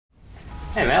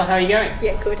Hey Mel, how are you going?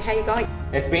 Yeah, good. How are you going?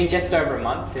 It's been just over a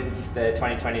month since the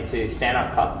 2022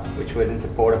 Stand-Up Cup, which was in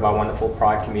support of our wonderful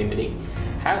Pride community.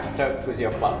 How stoked was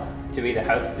your club to be the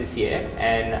host this year,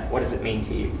 and what does it mean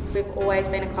to you? We've always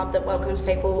been a club that welcomes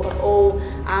people of all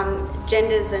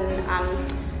genders and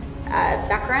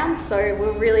backgrounds, so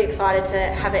we're really excited to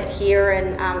have it here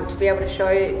and to be able to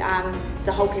show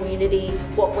the whole community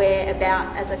what we're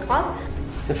about as a club.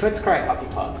 So Footscray Hockey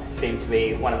Club seems to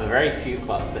be one of the very few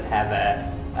clubs that have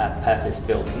a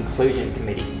purpose-built inclusion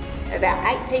committee. About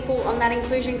 8 people on that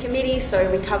inclusion committee,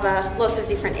 so we cover lots of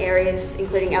different areas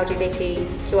including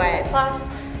LGBTQIA+,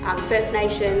 First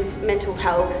Nations, mental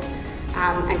health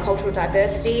and cultural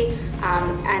diversity,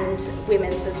 and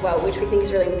women's as well, which we think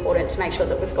is really important to make sure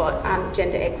that we've got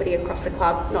gender equity across the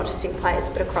club, not just in players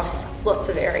but across lots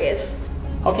of areas.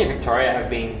 Hockey Victoria have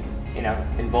been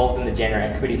involved in the gender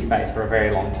equity space for a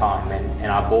very long time, and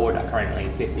our board are currently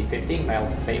 50-50, male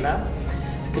to female.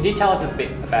 So could you tell us a bit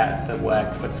about the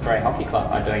work Footscray Hockey Club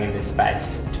are doing in this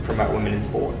space to promote women in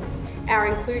sport? Our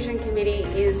inclusion committee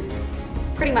is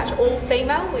pretty much all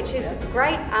female, which is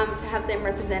great to have them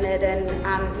represented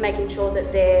and making sure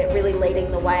that they're really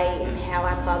leading the way in how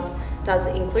our club does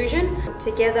inclusion.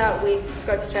 Together with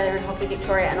Scope Australia and Hockey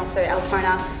Victoria and also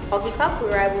Altona Hockey Club, we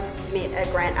were able to submit a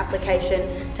grant application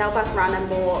to help us run a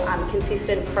more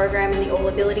consistent program in the all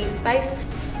ability space.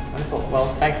 Wonderful.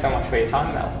 Well, thanks so much for your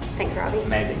time, Mel. Thanks, Ravi. It's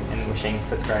amazing, and wishing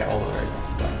Footscray all the very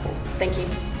best going forward. Thank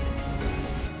you.